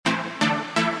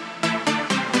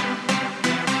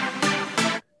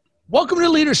Welcome to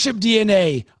Leadership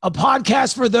DNA, a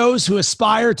podcast for those who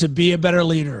aspire to be a better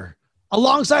leader.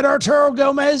 Alongside Arturo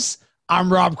Gomez, I'm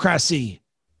Rob Cressy.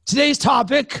 Today's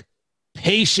topic,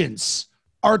 patience.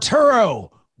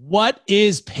 Arturo, what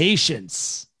is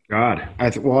patience? God, I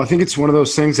think it's one of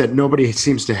those things that nobody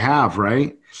seems to have,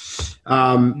 right? It's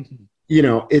I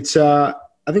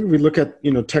think if we look at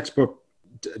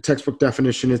textbook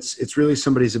definition, it's really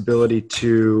somebody's ability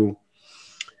to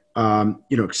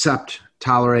accept,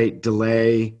 tolerate,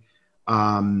 delay,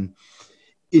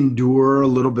 endure a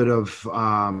little bit of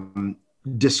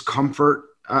discomfort,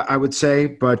 I would say.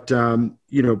 But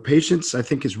patience, I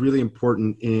think, is really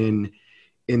important in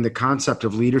the concept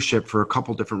of leadership for a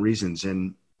couple different reasons.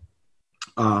 And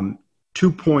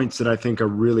 2 points that I think are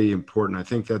really important. I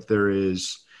think that there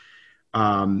is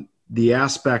the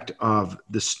aspect of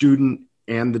the student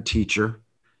and the teacher,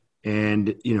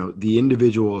 and the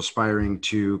individual aspiring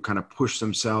to kind of push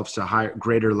themselves to a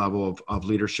greater level of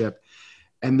leadership.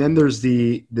 And then there's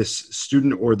this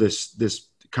student or this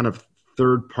kind of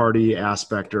third party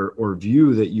aspect or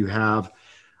view that you have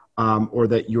or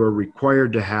that you're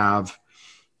required to have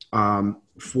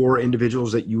for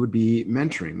individuals that you would be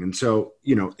mentoring. And so,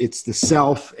 it's the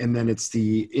self and then it's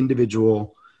the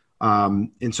individual.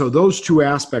 And so those two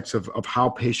aspects of how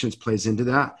patience plays into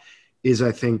that is,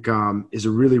 I think, is a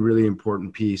really, really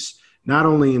important piece, not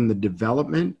only in the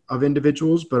development of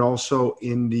individuals, but also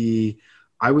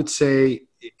I would say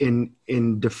in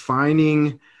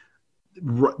defining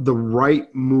the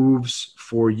right moves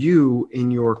for you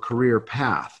in your career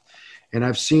path. And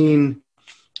I've seen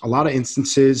a lot of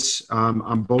instances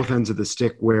on both ends of the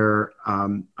stick where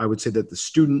I would say that the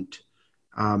student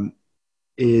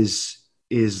is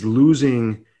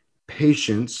losing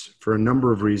patience for a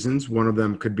number of reasons. One of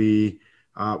them could be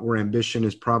where ambition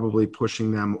is probably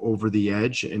pushing them over the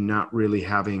edge and not really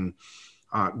having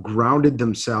grounded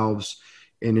themselves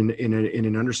in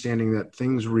an understanding that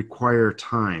things require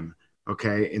time.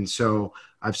 Okay. And so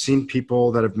I've seen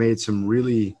people that have made some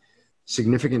really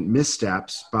significant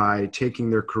missteps by taking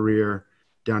their career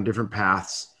down different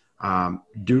paths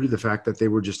due to the fact that they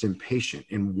were just impatient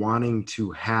and wanting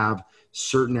to have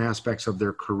certain aspects of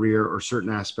their career or certain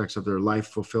aspects of their life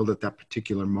fulfilled at that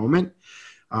particular moment.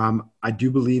 I do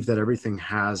believe that everything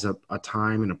has a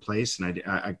time and a place, and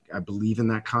I believe in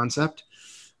that concept.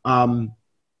 And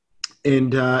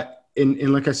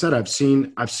like I said, I've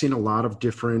seen a lot of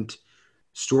different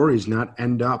stories not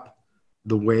end up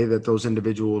the way that those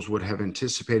individuals would have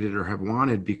anticipated or have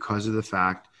wanted because of the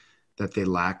fact that they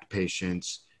lacked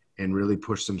patience and really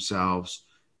pushed themselves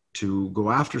to go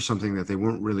after something that they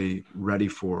weren't really ready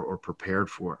for or prepared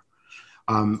for.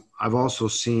 I've also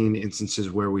seen instances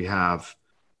where we have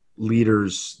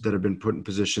leaders that have been put in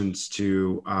positions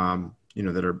to,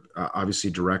 that are obviously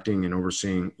directing and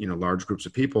overseeing, large groups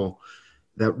of people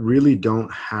that really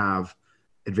don't have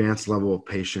advanced level of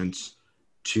patience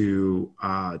to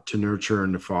nurture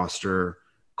and to foster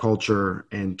culture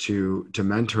and to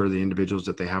mentor the individuals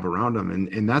that they have around them.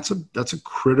 And that's a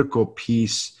critical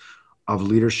piece of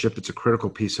leadership. It's a critical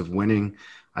piece of winning.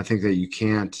 I think that you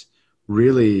can't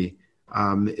really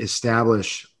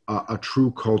establish a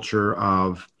true culture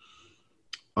of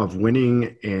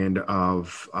winning and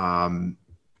of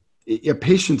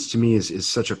patience. To me is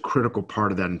such a critical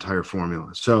part of that entire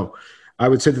formula. So I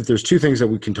would say that there's two things that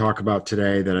we can talk about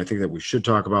today that I think that we should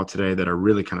talk about today that are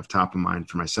really kind of top of mind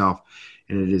for myself.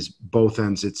 And it is both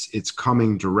ends. It's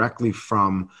coming directly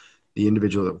from the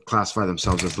individual that would classify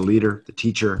themselves as the leader, the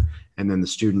teacher, and then the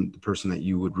student, the person that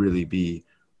you would really be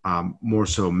more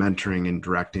so mentoring and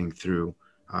directing through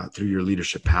your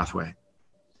leadership pathway.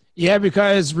 Yeah,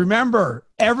 because remember,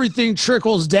 everything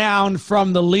trickles down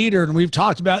from the leader. And we've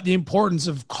talked about the importance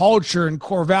of culture and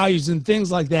core values and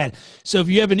things like that. So if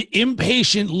you have an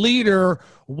impatient leader,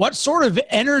 what sort of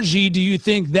energy do you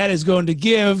think that is going to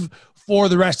give for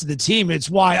the rest of the team? It's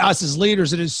why us as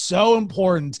leaders, it is so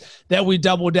important that we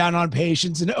double down on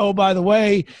patience. And oh, by the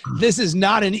way, this is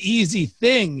not an easy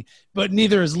thing, but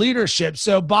neither is leadership.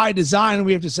 So by design,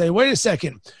 we have to say, wait a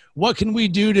second, what can we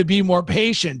do to be more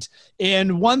patient?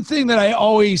 And one thing that I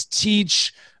always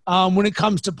teach when it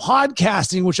comes to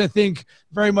podcasting, which I think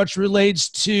very much relates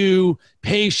to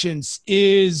patience,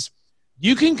 is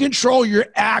You can control your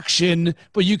action,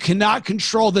 but you cannot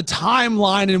control the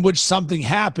timeline in which something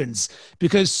happens,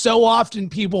 because so often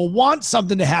people want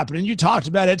something to happen. And you talked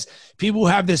about it. People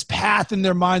have this path in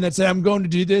their mind that say, I'm going to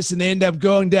do this, and they end up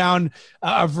going down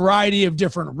a variety of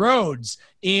different roads.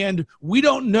 And we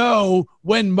don't know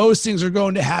when most things are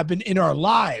going to happen in our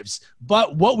lives.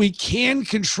 But what we can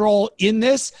control in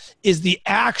this is the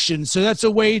action. So that's a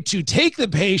way to take the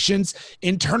patience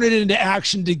and turn it into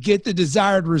action to get the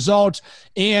desired result.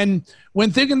 And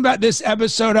when thinking about this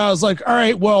episode, I was like, all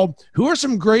right, well, who are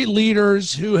some great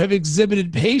leaders who have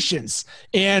exhibited patience?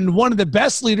 And one of the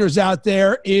best leaders out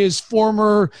there is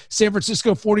former San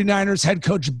Francisco 49ers head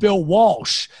coach Bill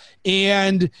Walsh.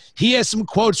 And he has some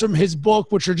quotes from his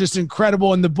book, which are just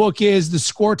incredible. And the book is The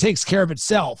Score Takes Care of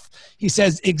Itself. He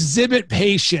says, exhibit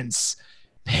patience,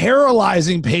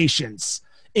 paralyzing patience.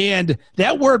 And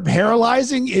that word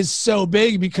paralyzing is so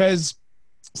big, because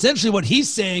essentially what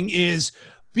he's saying is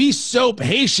be so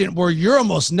patient where you're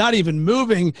almost not even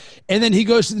moving. And then he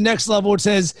goes to the next level. It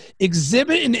says,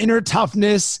 exhibit an inner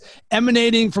toughness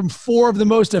emanating from 4 of the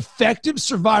most effective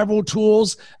survival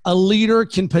tools a leader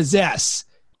can possess: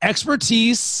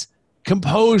 expertise,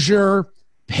 composure,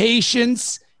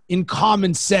 patience, and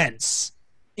common sense.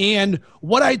 And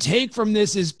what I take from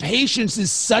this is patience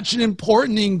is such an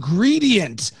important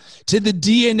ingredient to the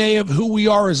DNA of who we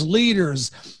are as leaders,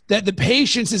 that the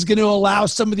patience is going to allow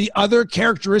some of the other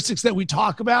characteristics that we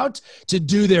talk about to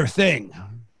do their thing.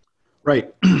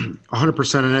 Right.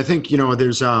 100%. And I think,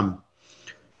 there's,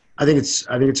 I think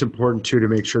it's important too, to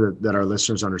make sure that our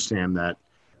listeners understand that,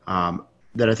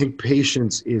 that I think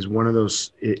patience is one of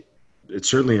those, it's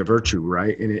certainly a virtue,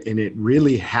 right? And it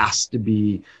really has to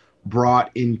be brought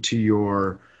into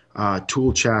your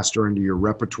tool chest or into your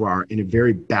repertoire in a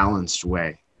very balanced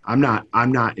way. I'm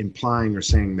not implying or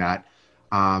saying that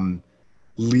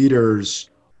leaders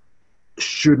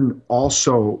shouldn't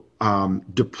also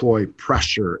deploy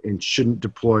pressure and shouldn't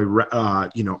deploy a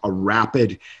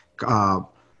rapid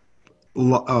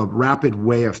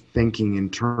way of thinking in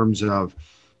terms of,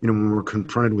 when we're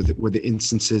confronted with the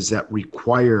instances that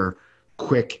require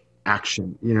quick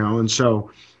action, and so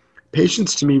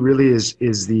patience to me really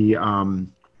is the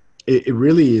it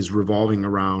really is revolving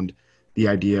around the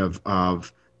idea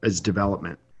of as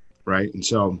development, right? And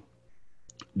so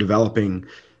developing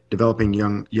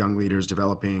young leaders,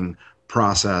 developing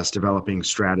process, developing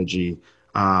strategy,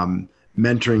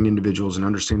 mentoring individuals and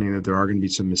understanding that there are going to be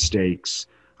some mistakes,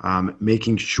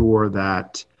 making sure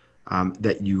that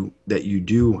that you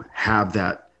do have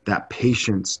that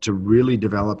patience to really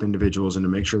develop individuals and to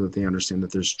make sure that they understand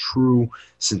that there's true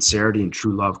sincerity and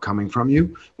true love coming from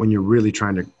you when you're really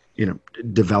trying to,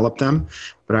 develop them.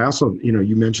 But I also,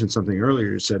 you mentioned something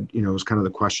earlier. You said, it was kind of the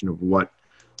question of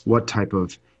what type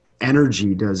of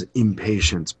energy does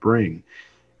impatience bring?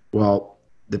 Well,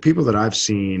 the people that I've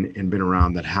seen and been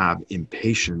around that have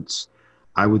impatience,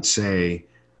 I would say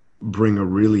bring a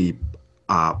really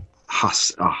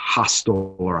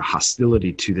hostile or a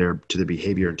hostility to their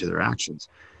behavior and to their actions.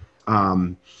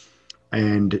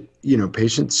 And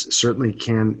patience certainly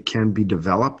can be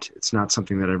developed. It's not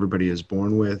something that everybody is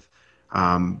born with,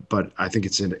 but I think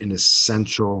it's an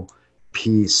essential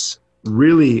piece,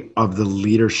 really, of the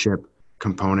leadership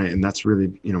component, and that's really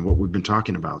what we've been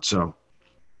talking about. So,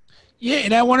 yeah,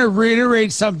 and I want to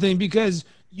reiterate something, because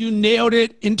you nailed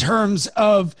it in terms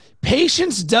of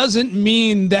patience doesn't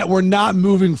mean that we're not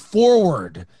moving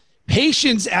forward.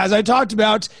 Patience, as I talked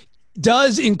about,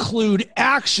 does include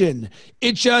action.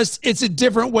 It's a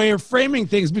different way of framing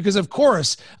things, because of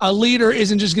course a leader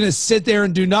isn't just going to sit there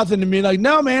and do nothing and be like,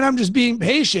 no, man, I'm just being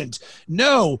patient.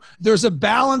 No, there's a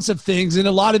balance of things. And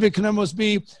a lot of it can almost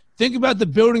be, think about the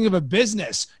building of a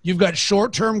business. You've got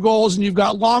short-term goals and you've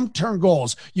got long-term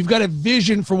goals. You've got a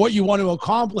vision for what you want to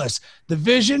accomplish. The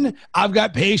vision, I've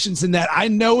got patience in that. I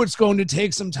know it's going to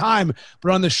take some time,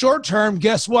 but on the short term,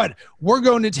 guess what? We're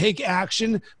going to take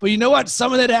action. But you know what?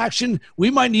 Some of that action, we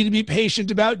might need to be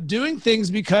patient about doing things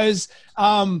because,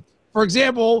 for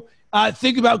example,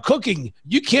 think about cooking.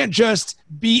 You can't just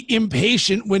be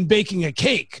impatient when baking a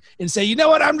cake and say, you know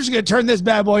what, I'm just going to turn this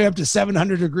bad boy up to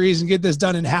 700 degrees and get this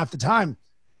done in half the time.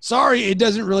 Sorry, it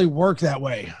doesn't really work that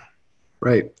way.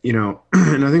 Right.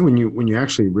 And I think when you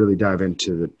actually really dive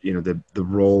into the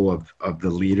role of the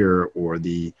leader or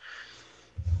the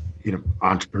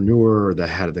entrepreneur or the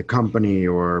head of the company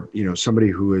or somebody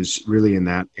who is really in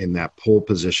that pole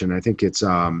position, I think it's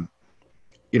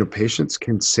patience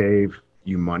can save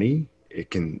you money.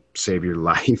 It can save your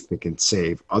life. It can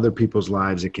save other people's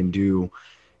lives. It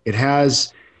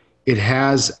has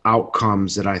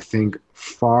outcomes that I think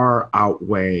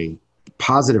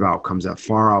positive outcomes that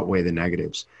far outweigh the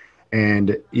negatives.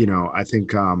 And, I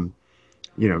think, to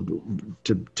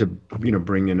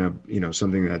bring in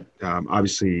something that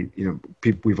obviously,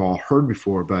 people we've all heard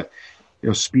before, but,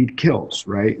 speed kills,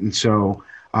 right? And so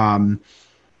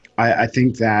I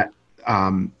think that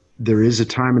there is a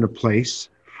time and a place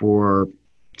for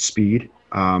speed.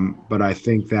 But I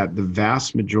think that the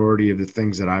vast majority of the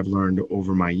things that I've learned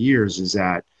over my years is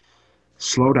that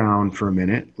slow down for a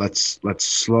minute. Let's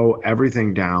slow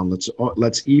everything down.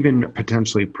 Let's even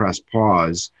potentially press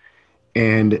pause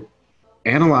and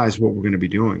analyze what we're going to be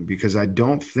doing, because I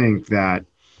don't think that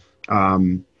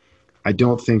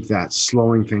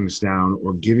slowing things down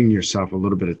or giving yourself a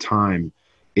little bit of time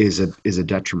is a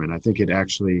detriment. I think it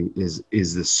actually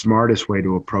is the smartest way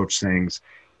to approach things.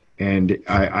 And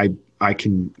I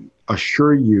can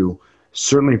assure you,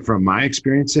 certainly from my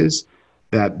experiences,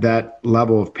 that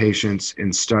level of patience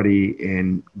and study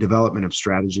and development of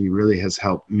strategy really has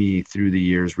helped me through the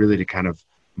years, really to kind of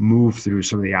move through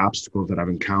some of the obstacles that I've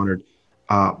encountered,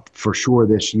 for sure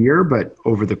this year, but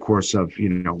over the course of,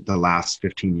 the last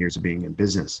 15 years of being in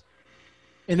business.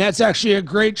 And that's actually a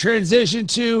great transition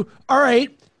to, all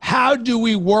right, how do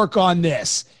we work on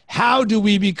this? How do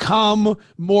we become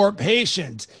more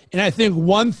patient? And I think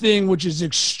one thing which is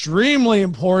extremely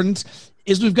important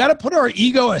is we've got to put our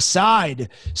ego aside.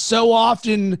 So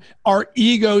often our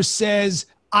ego says,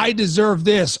 I deserve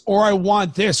this, or I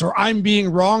want this, or I'm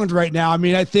being wronged right now. I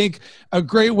mean, I think a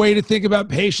great way to think about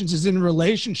patience is in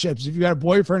relationships. If you've got a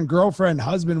boyfriend, girlfriend,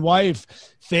 husband, wife,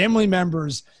 family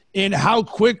members, and how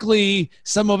quickly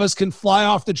some of us can fly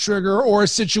off the trigger, or a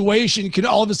situation can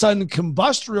all of a sudden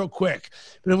combust real quick.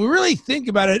 But if we really think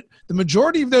about it, the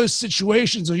majority of those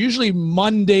situations are usually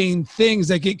mundane things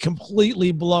that get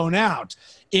completely blown out.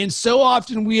 And so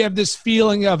often we have this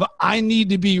feeling of, I need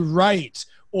to be right,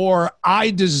 or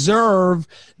I deserve,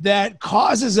 that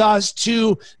causes us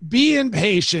to be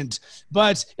impatient.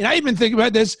 And I even think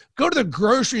about this, go to the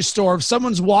grocery store. If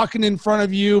someone's walking in front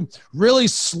of you really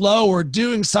slow or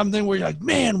doing something where you're like,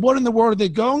 man, what in the world are they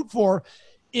going for?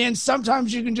 And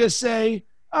sometimes you can just say,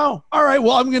 oh, all right,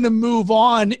 well, I'm going to move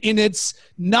on. And it's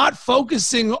not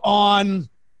focusing on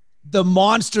the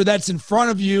monster that's in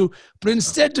front of you, but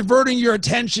instead diverting your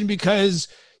attention, because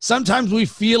sometimes we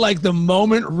feel like the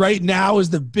moment right now is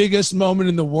the biggest moment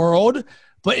in the world,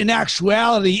 but in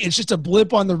actuality, it's just a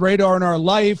blip on the radar in our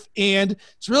life. And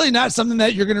it's really not something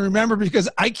that you're going to remember, because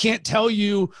I can't tell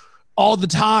you all the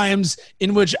times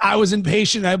in which I was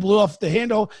impatient and I blew off the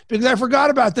handle, because I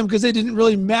forgot about them, because they didn't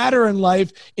really matter in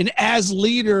life. And as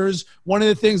leaders, one of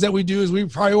the things that we do is we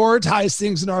prioritize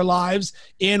things in our lives.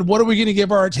 And what are we going to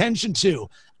give our attention to?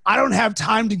 I don't have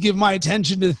time to give my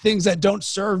attention to the things that don't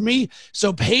serve me.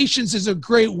 So patience is a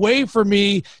great way for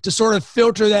me to sort of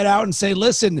filter that out and say,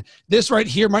 listen, this right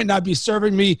here might not be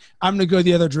serving me. I'm going to go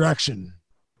the other direction.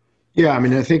 Yeah. I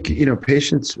mean, I think,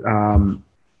 patience,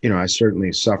 I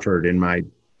certainly suffered in my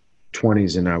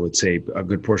 20s, and I would say a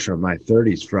good portion of my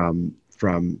 30s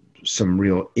from some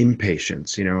real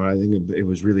impatience. I think it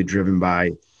was really driven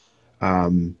by,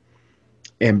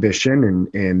 ambition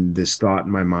and this thought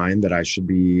in my mind that I should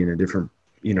be in a different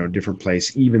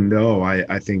place, even though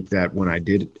I think that when I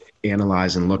did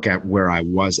analyze and look at where I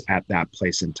was at that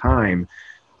place in time,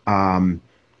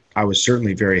 I was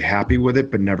certainly very happy with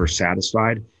it, but never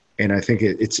satisfied. And I think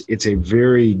it's a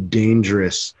very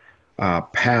dangerous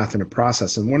path and a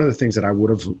process. And one of the things that I would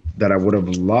have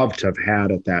loved to have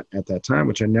had at that time,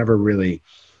 which I never really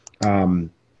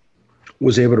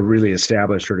was able to really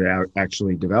establish or to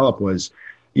actually develop, was,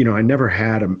 I never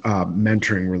had a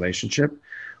mentoring relationship,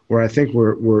 where I think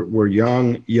where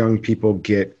young people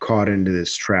get caught into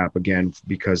this trap again,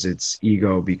 because it's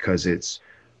ego, because it's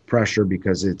pressure,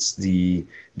 because it's the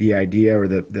idea or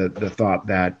the thought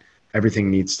that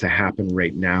everything needs to happen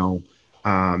right now.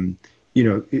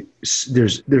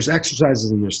 There's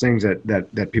exercises and there's things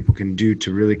that people can do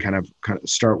to really kind of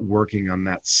start working on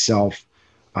that self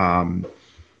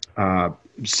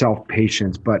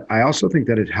patience. But I also think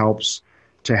that it helps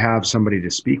to have somebody to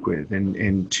speak with,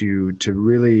 and to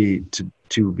really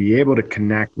to be able to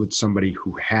connect with somebody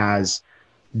who has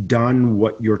done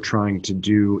what you're trying to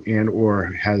do and or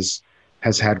has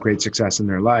had great success in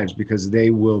their lives, because they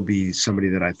will be somebody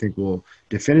that I think will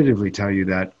definitively tell you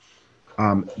that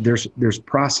there's a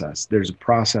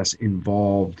process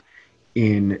involved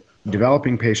in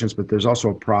developing patience, but there's also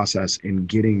a process in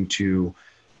getting to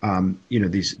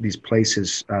these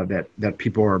places that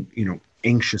people are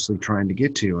anxiously trying to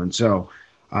get to. And so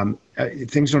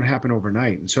things don't happen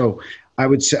overnight. And so I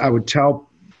would tell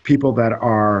people that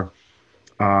are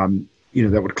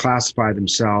that would classify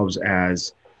themselves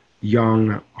as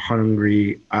young,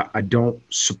 hungry. I don't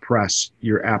suppress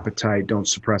your appetite. Don't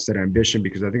suppress that ambition,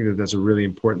 because I think that that's a really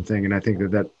important thing. And I think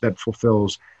that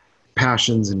fulfills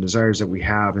passions and desires that we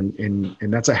have. And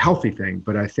that's a healthy thing.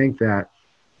 But I think that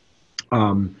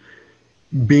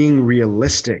being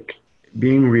realistic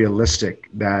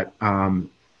that,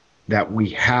 that we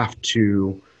have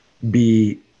to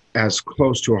be as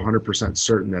close to 100%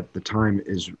 certain that the time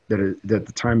is, that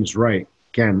the time is right.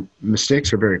 Again,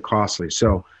 mistakes are very costly.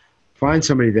 So find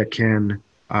somebody that can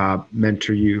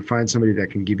mentor you, find somebody that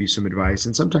can give you some advice.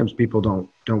 And sometimes people don't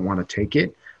want to take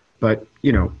it, but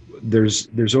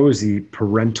there's always the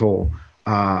parental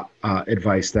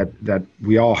advice that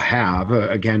we all have.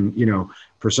 Again,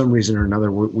 for some reason or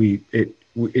another, we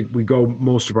go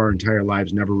most of our entire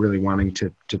lives never really wanting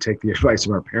to take the advice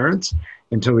of our parents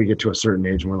until we get to a certain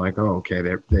age, and we're like, oh, okay,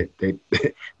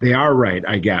 they are right,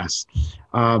 I guess.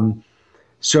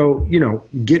 So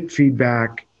get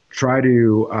feedback, try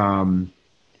to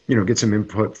get some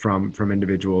input from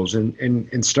individuals,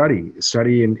 and study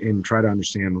and try to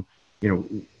understand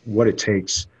what it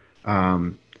takes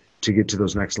to get to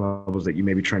those next levels that you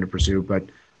may be trying to pursue. But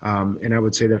and I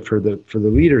would say that for the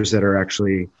leaders that are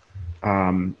actually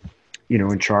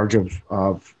in charge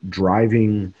of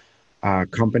driving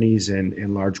companies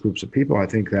and large groups of people, I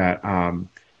think that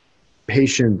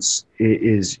patience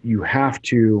is, you have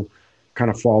to kind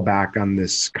of fall back on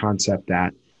this concept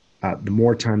that the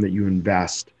more time that you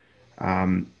invest,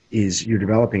 is you're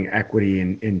developing equity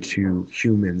into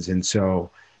humans. And so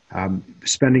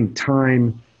spending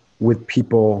time with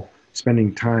people,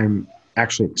 spending time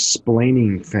actually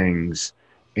explaining things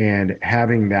and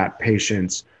having that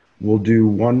patience will do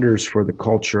wonders for the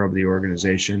culture of the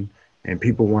organization. And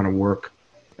people want to work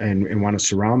and want to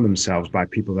surround themselves by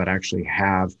people that actually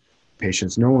have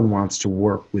patience. No one wants to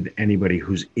work with anybody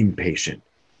who's impatient.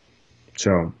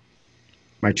 So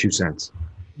my 2 cents.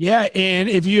 Yeah, and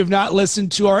if you have not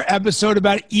listened to our episode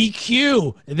about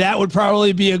EQ, that would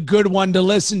probably be a good one to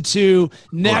listen to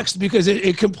next, because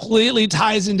it completely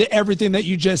ties into everything that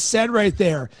you just said right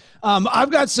there. I've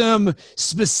got some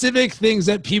specific things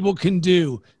that people can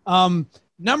do.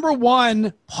 Number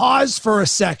one, pause for a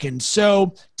second.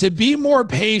 So to be more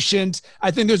patient, I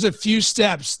think there's a few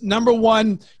steps. Number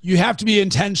one, you have to be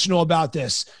intentional about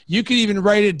this. You can even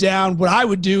write it down. What I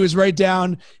would do is write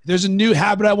down, there's a new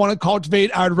habit I want to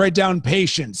cultivate, I would write down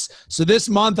patience. So this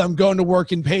month I'm going to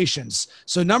work in patience.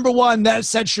 So number one, that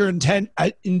sets your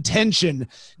intention.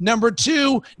 Number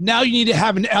two, now you need to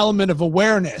have an element of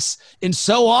awareness. And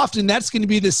so often that's going to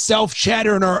be the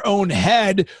self-chatter in our own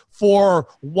head for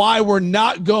why we're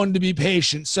not going to be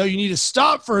patient. So you need to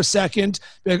stop for a second,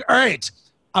 be like, all right,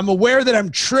 I'm aware that I'm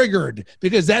triggered,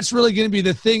 because that's really going to be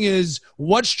the thing, is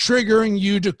what's triggering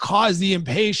you to cause the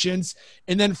impatience.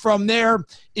 And then from there,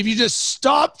 if you just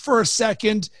stop for a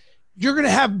second, you're going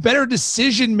to have better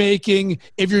decision-making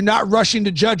if you're not rushing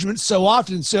to judgment so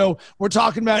often. So we're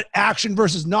talking about action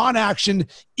versus non-action.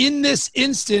 In this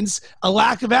instance, a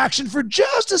lack of action for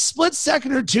just a split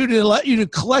second or two to let you to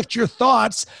collect your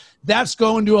thoughts, that's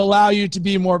going to allow you to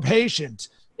be more patient.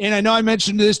 And I know I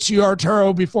mentioned this to you,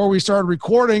 Arturo, before we started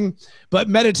recording, but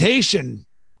meditation,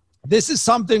 this is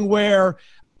something where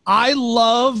I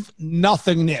love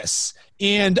nothingness.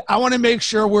 And I want to make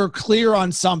sure we're clear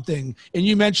on something. And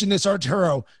you mentioned this,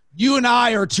 Arturo. You and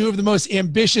I are two of the most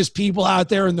ambitious people out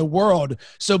there in the world.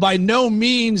 So by no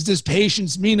means does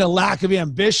patience mean a lack of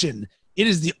ambition. It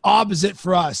is the opposite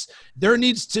for us. There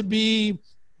needs to be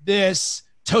this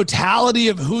totality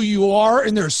of who you are,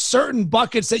 and there's certain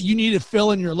buckets that you need to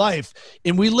fill in your life.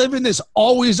 And we live in this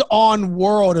always on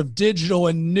world of digital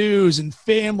and news and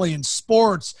family and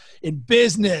sports and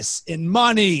business and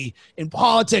money and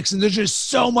politics, and there's just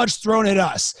so much thrown at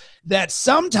us that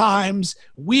sometimes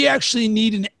we actually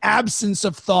need an absence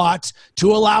of thought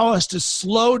to allow us to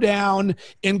slow down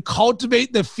and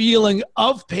cultivate the feeling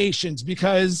of patience.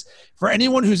 Because for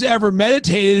anyone who's ever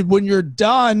meditated, when you're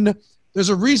done, there's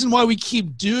a reason why we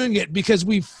keep doing it, because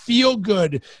we feel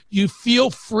good, you feel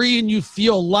free, and you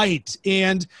feel light.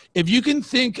 And if you can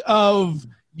think of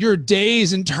your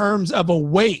days in terms of a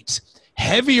weight,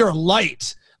 heavy or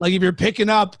light, like if you're picking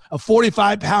up a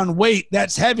 45-pound weight,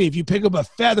 that's heavy. If you pick up a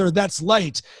feather, that's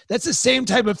light. That's the same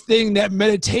type of thing that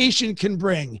meditation can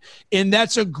bring. And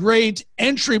that's a great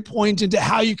entry point into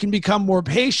how you can become more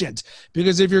patient.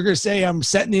 Because if you're going to say, I'm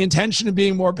setting the intention of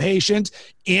being more patient,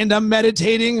 and I'm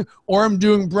meditating, or I'm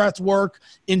doing breath work,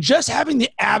 and just having the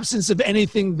absence of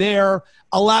anything there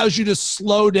allows you to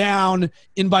slow down.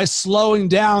 And by slowing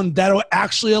down, that'll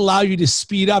actually allow you to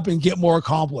speed up and get more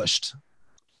accomplished.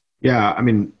 Yeah, I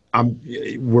mean,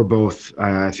 We're both,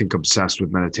 I think, obsessed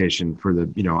with meditation for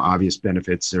the, obvious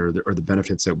benefits or the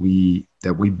benefits that we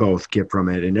both get from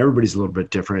it. And everybody's a little bit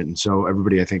different. And so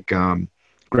everybody, I think,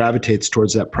 gravitates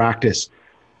towards that practice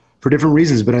for different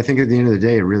reasons. But I think at the end of the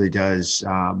day, it really does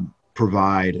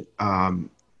provide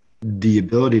the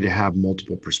ability to have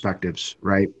multiple perspectives,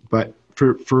 right? But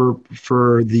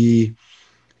for the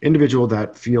individual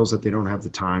that feels that they don't have the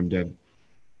time to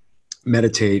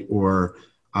meditate, or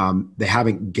they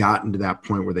haven't gotten to that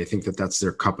point where they think that that's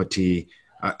their cup of tea,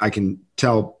 I can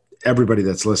tell everybody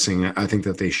that's listening, I think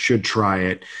that they should try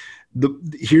it.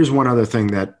 Here's one other thing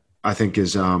that I think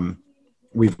is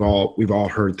we've all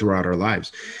heard throughout our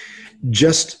lives.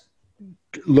 Just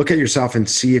look at yourself and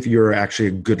see if you're actually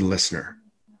a good listener.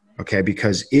 Okay,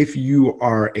 because if you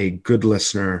are a good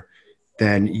listener,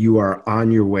 then you are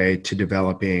on your way to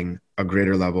developing a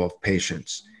greater level of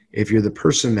patience. If you're the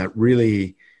person that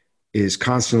really is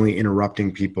constantly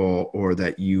interrupting people, or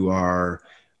that you are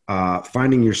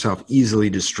finding yourself easily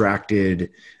distracted,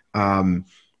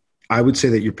 I would say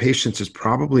that your patience is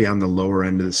probably on the lower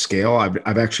end of the scale.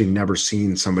 I've actually never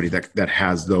seen somebody that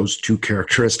has those two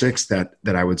characteristics that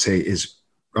I would say is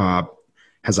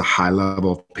has a high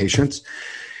level of patience.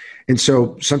 And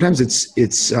so sometimes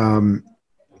it's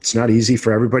not easy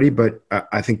for everybody, but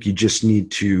I think you just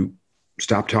need to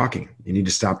stop talking. You need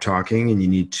to stop talking, and you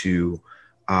need to,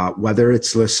 whether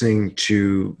it's listening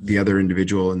to the other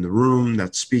individual in the room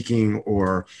that's speaking,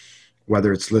 or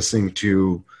whether it's listening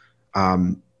to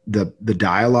the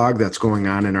dialogue that's going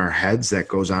on in our heads, that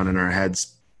goes on in our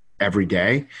heads every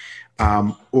day,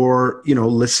 or,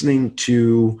 listening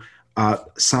to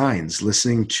signs,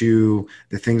 listening to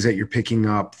the things that you're picking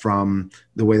up from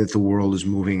the way that the world is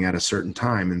moving at a certain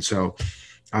time. And so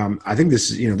I think this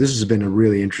has been a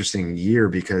really interesting year,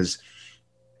 because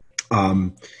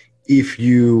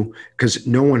because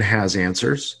no one has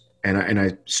answers. And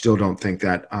I still don't think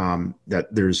that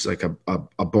that there's like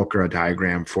a book or a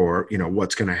diagram for,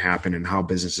 what's going to happen and how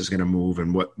business is going to move,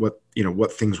 and what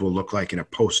things will look like in a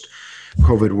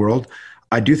post-COVID world.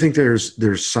 I do think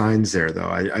there's signs there, though.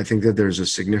 I think that there's a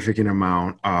significant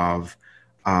amount of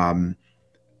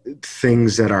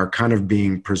things that are kind of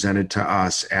being presented to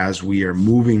us as we are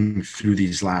moving through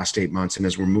these last 8 months, and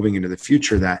as we're moving into the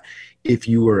future, that if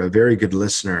you are a very good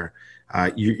listener,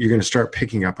 you're going to start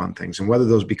picking up on things. And whether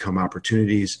those become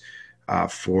opportunities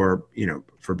for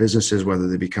businesses, whether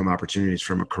they become opportunities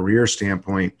from a career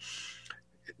standpoint,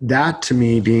 that, to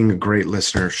me, being a great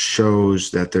listener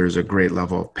shows that there's a great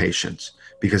level of patience,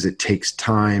 because it takes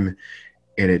time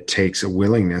and it takes a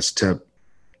willingness to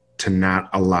not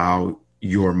allow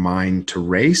your mind to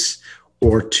race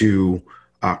or to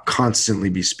constantly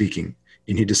be speaking.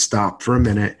 You need to stop for a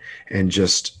minute and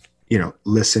just,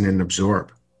 listen and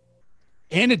absorb.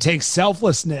 And it takes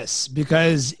selflessness,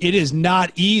 because it is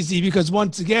not easy, because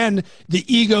once again, the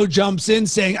ego jumps in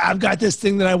saying, I've got this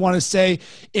thing that I want to say.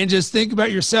 And just think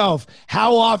about yourself.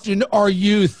 How often are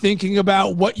you thinking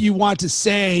about what you want to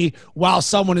say while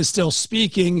someone is still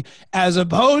speaking, as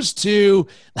opposed to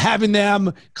having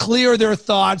them clear their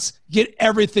thoughts, get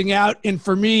everything out? And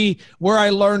for me, where I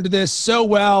learned this so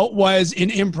well was in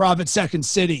improv at Second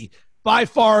City. By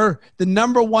far, the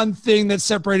number one thing that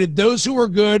separated those who were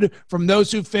good from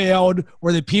those who failed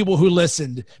were the people who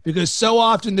listened, because so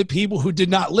often the people who did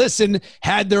not listen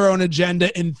had their own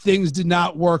agenda and things did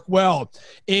not work well.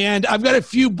 And I've got a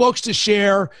few books to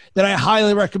share that I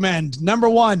highly recommend.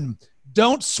 Number one,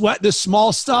 Don't Sweat the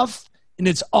Small Stuff, and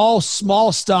It's All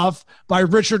Small Stuff by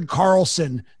Richard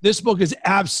Carlson. This book is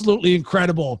absolutely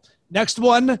incredible. Next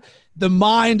one, The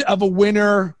Mind of a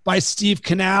Winner by Steve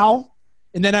Canal.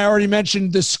 And then I already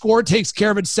mentioned The Score Takes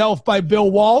Care of Itself by Bill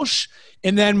Walsh.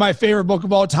 And then my favorite book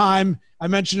of all time, I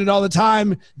mention it all the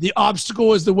time, The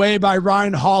Obstacle is the Way by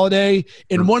Ryan Holiday.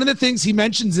 And one of the things he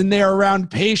mentions in there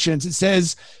around patience, it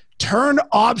says, turn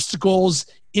obstacles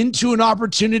into an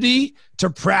opportunity to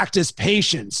practice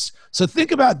patience. So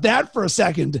think about that for a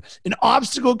second. An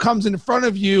obstacle comes in front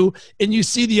of you and you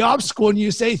see the obstacle and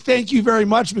you say, thank you very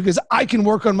much, because I can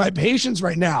work on my patience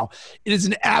right now. It is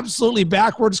an absolutely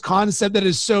backwards concept that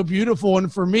is so beautiful,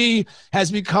 and for me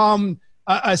has become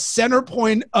a center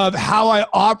point of how I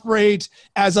operate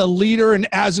as a leader and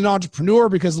as an entrepreneur,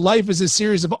 because life is a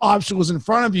series of obstacles in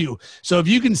front of you. So if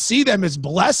you can see them as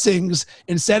blessings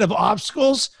instead of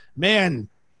obstacles, man,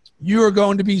 you are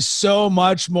going to be so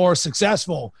much more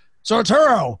successful. So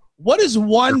Arturo, what is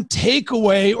one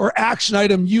takeaway or action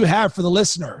item you have for the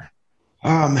listener?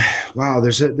 Wow,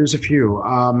 there's a few.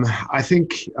 I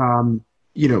think,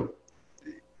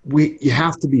 you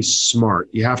have to be smart.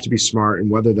 You have to be smart. And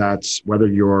whether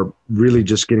you're really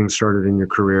just getting started in your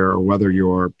career or whether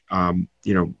you're,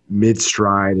 mid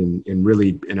stride and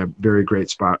really in a very great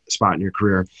spot in your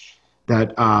career,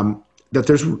 that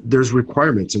there's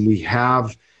requirements, and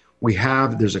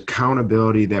there's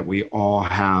accountability that we all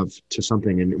have to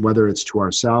something, and whether it's to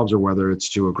ourselves or whether it's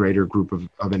to a greater group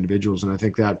of individuals. And I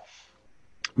think that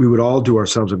we would all do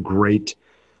ourselves a great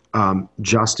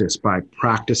justice by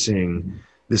practicing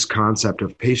this concept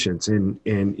of patience. And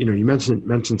you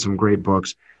mentioned some great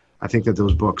books. I think that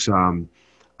those books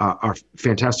are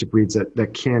fantastic reads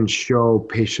that can show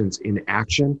patience in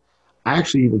action. I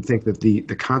actually even think that the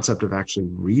concept of actually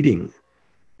reading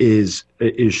is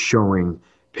showing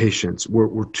patience.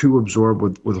 We're too absorbed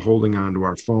with holding on to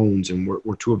our phones, and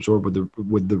we're too absorbed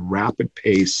with the rapid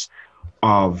pace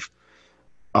of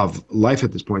life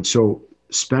at this point. So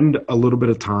spend a little bit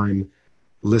of time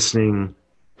listening,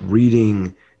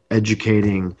 reading,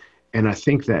 educating, and I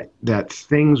think that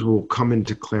things will come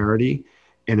into clarity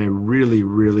in a really,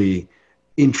 really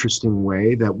interesting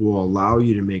way that will allow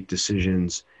you to make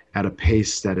decisions at a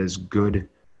pace that is good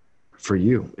for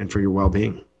you and for your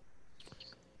well-being.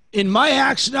 In my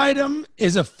action item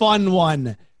is a fun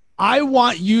one. I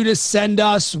want you to send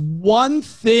us one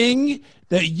thing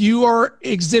that you are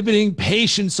exhibiting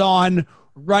patience on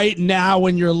right now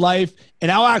in your life.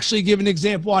 And I'll actually give an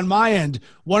example on my end.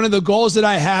 One of the goals that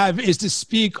I have is to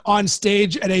speak on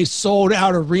stage at a sold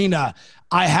out arena.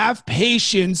 I have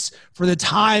patience for the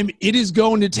time it is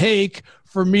going to take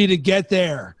for me to get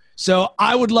there. So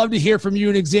I would love to hear from you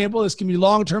an example. This can be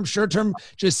long-term, short-term.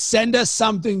 Just send us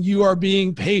something you are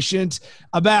being patient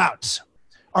about.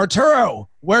 Arturo,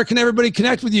 where can everybody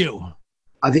connect with you?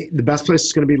 I think the best place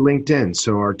is going to be LinkedIn.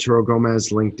 So Arturo Gomez,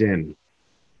 LinkedIn.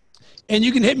 And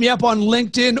you can hit me up on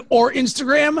LinkedIn or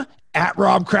Instagram at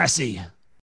Rob Cressy.